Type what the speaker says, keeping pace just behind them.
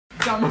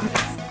Come on.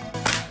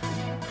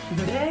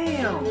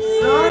 Damn,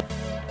 son.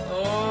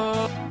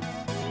 Oh.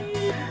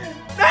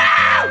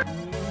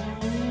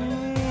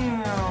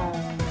 No.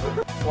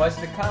 Watch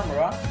the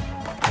camera.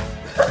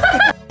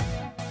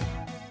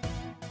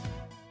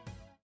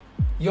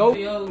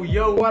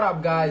 Yo, what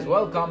up guys?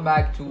 Welcome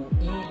back to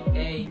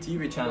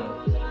EAtv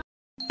channel.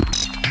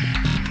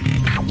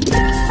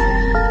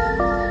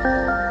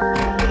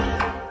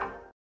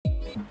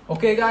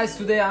 Okay guys,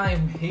 today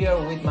I'm here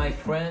with my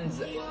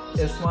friends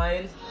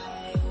ESMAIL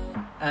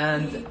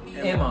and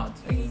EMAD,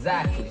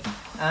 exactly.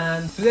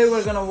 And today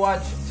we're gonna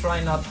watch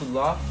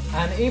Trynottolaugh,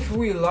 and if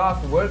we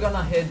laugh, we're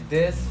gonna hit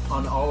this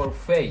on our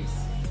face.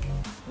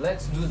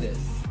 Let's do this.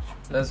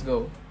 Let's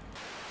go.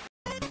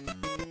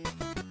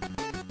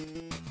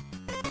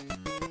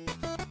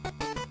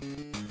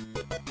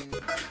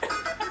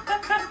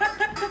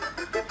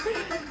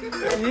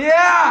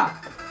 Yeah!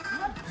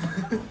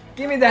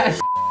 Give me that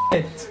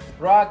shit.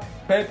 Rock,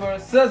 paper,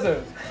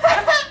 scissors.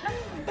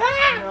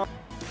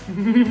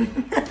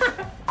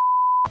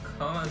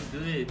 Come on, do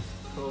it.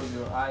 Close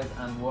your eyes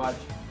and watch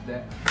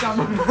the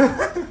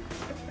camera.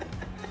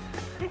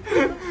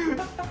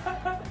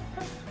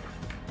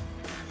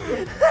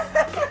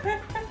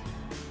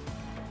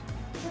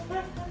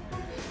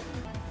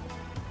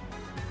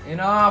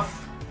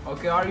 Enough.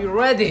 Okay, are you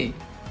ready?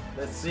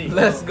 Let's see.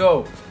 Let's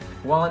go.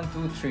 1,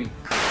 2, 3.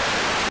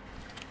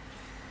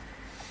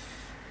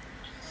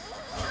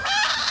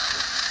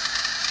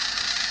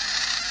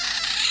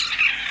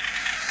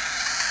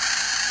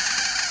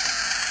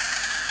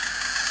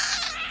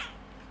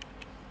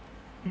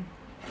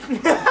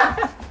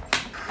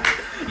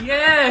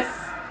 Yes!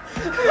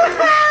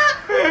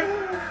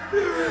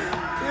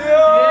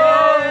 Yo,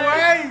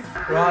 wait!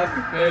 Rock,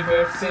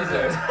 paper,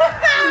 scissors.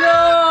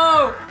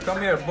 No!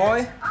 Come here,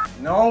 boy.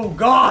 No,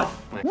 God!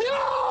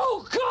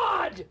 No,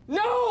 God!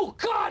 No,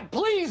 God,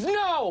 please,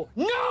 no!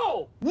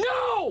 No!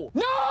 No!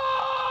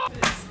 No!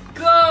 Let's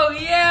go,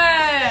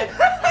 yeah!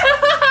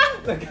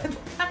 Look at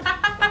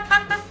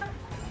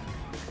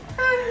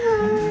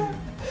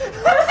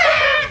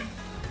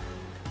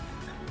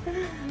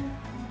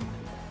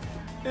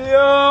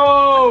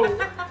Yo!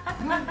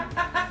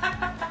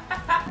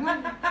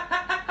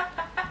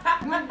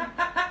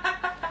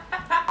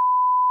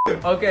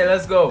 Okay,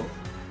 let's go.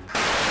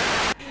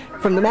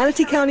 From the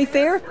Manatee County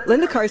Fair,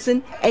 Linda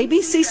Carson,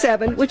 ABC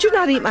 7. Would you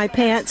not eat my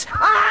pants?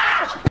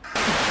 Ah!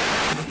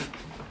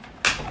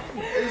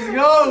 Let's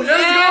go!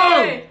 Let's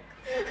go!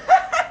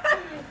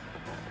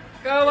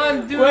 Come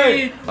on, do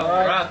it!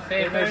 Rock,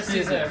 paper,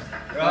 scissors.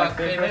 Rock,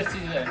 paper,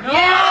 scissors. No!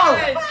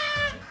 Yes!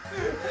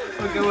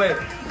 Okay, wait.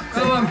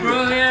 Come on,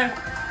 bro, here.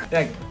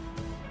 Yeah.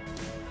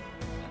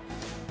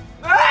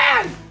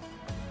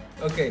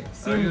 Okay, Are you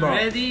Simba.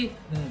 ready?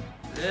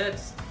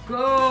 Let's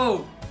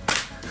go!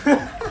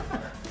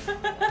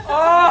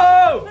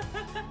 Oh!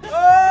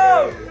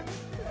 Oh!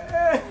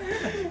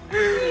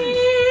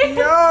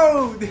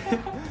 Yo!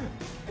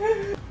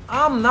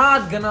 I'm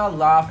not gonna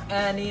laugh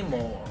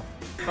anymore.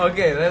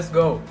 Okay, let's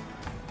go.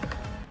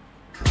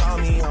 Call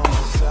me on my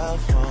cell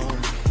phone.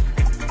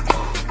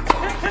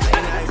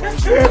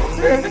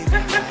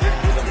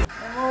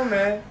 Come on,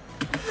 man.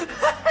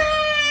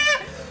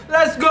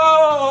 Let's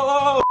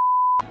go!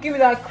 Give me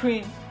that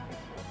cream.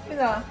 Give me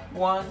that.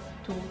 1,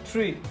 2,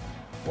 3.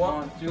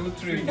 1, 2,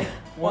 3.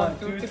 1,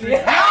 2, 3.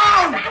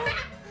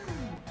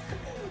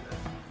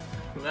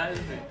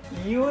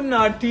 You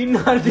naughty,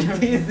 naughty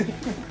teasing.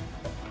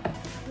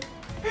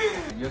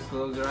 Just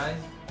close your eyes.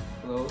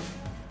 Close.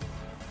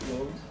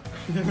 Close.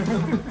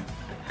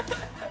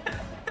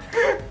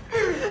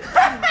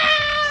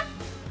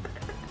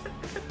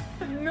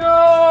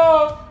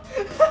 No!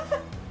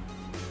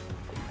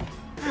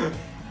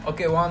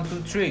 Okay, 1,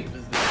 2, 3.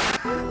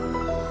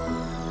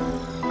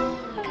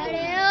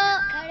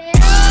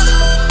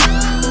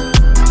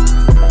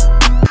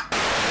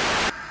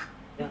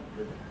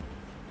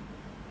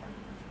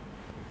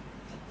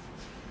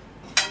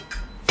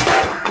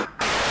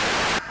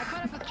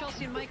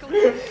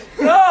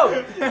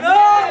 No!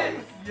 No!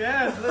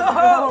 Yes, let's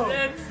No!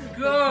 Let's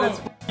go! Let's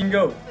f***ing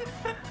go.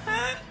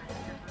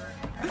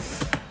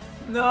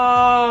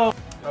 No!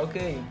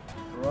 Okay.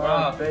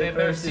 Rock,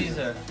 paper,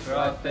 scissors.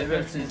 Rock,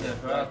 paper, scissors.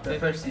 Rock,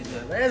 paper,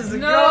 scissors. Let's No!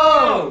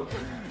 go!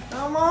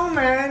 Come on,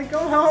 man.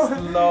 Come on.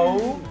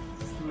 Slow.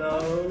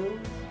 Slow.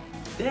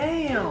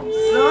 Damn,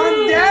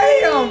 Son,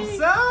 damn,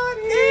 son,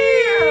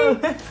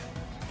 damn!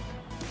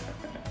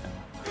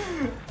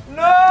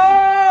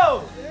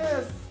 No!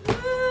 Yes.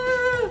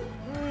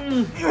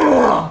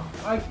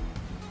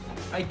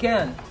 I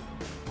can't.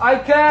 I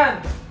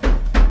can't.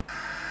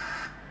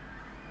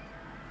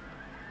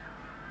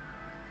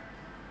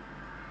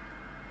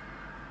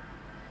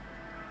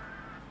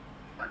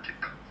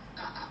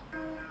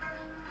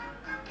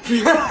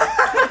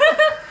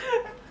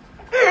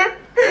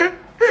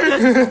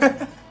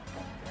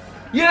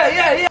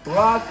 Yeah.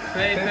 Rock,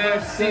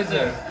 Paper,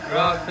 scissors.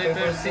 Rock,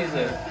 paper,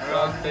 scissors.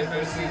 Rock,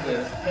 paper,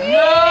 scissors.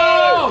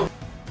 No!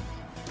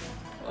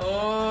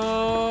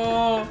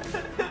 Oh!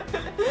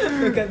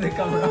 Look at the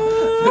camera.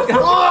 Look at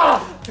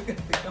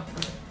the camera.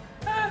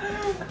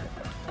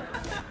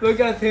 Look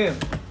at him.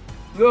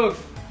 Look.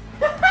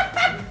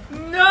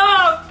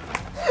 No!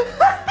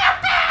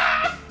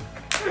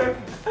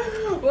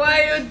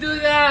 Why you do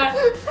that?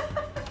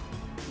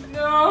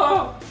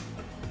 No!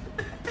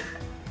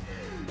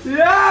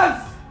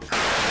 Yes!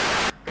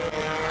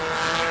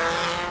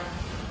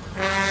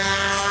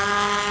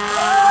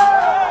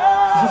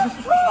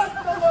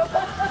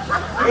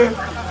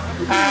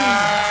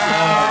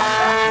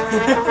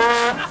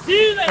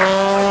 See that?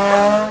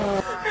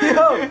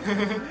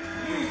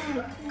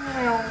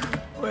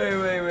 Wait.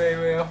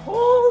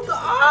 Hold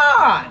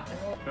on.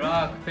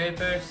 Rock,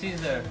 paper,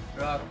 scissors.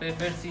 Rock,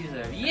 paper,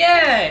 scissors.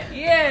 Yeah!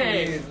 Yeah!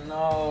 Please,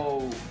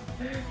 no.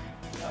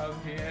 Up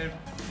here,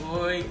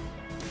 boy.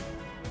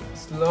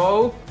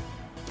 Slow.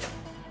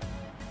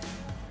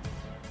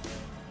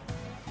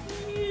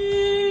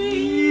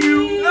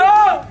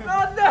 No,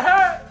 not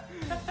that.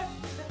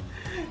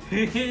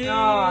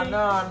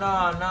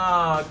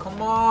 No.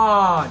 Come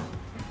on.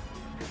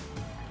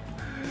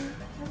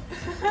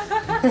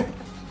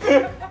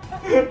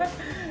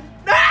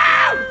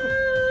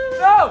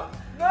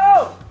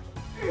 No.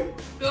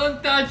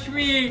 Don't touch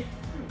me!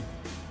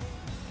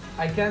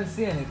 I can't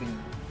see anything.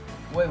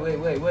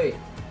 Wait.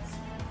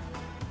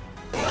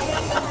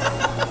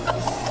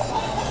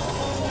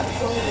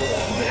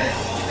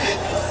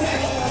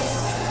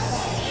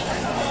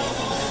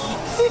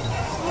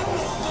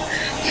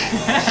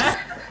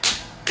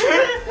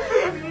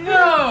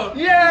 No!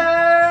 Yeah.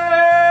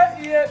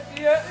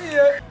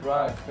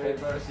 Rock,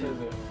 paper,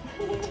 scissors.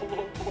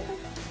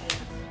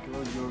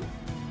 Close your.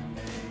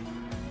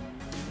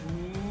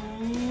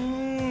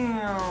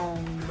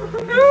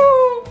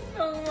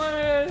 No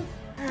man!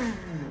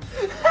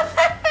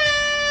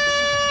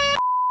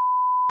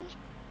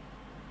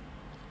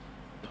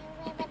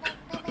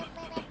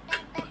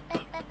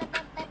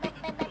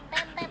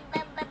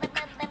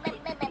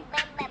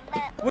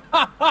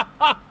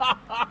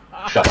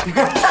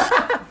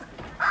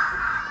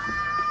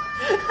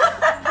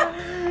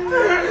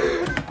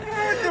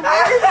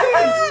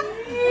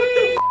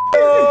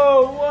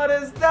 Oh, what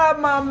is that,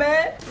 my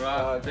man?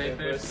 Rock,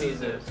 paper,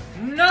 scissors.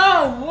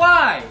 No!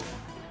 Why?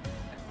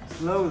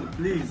 Slowly,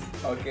 please.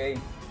 Okay.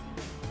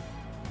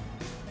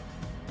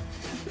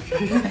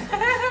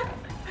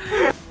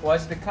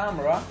 Watch the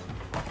camera.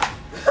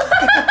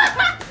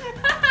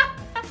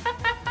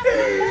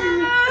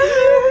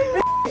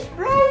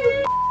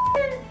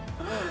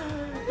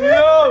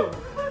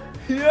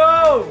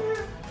 Yo!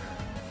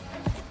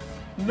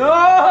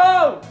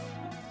 No!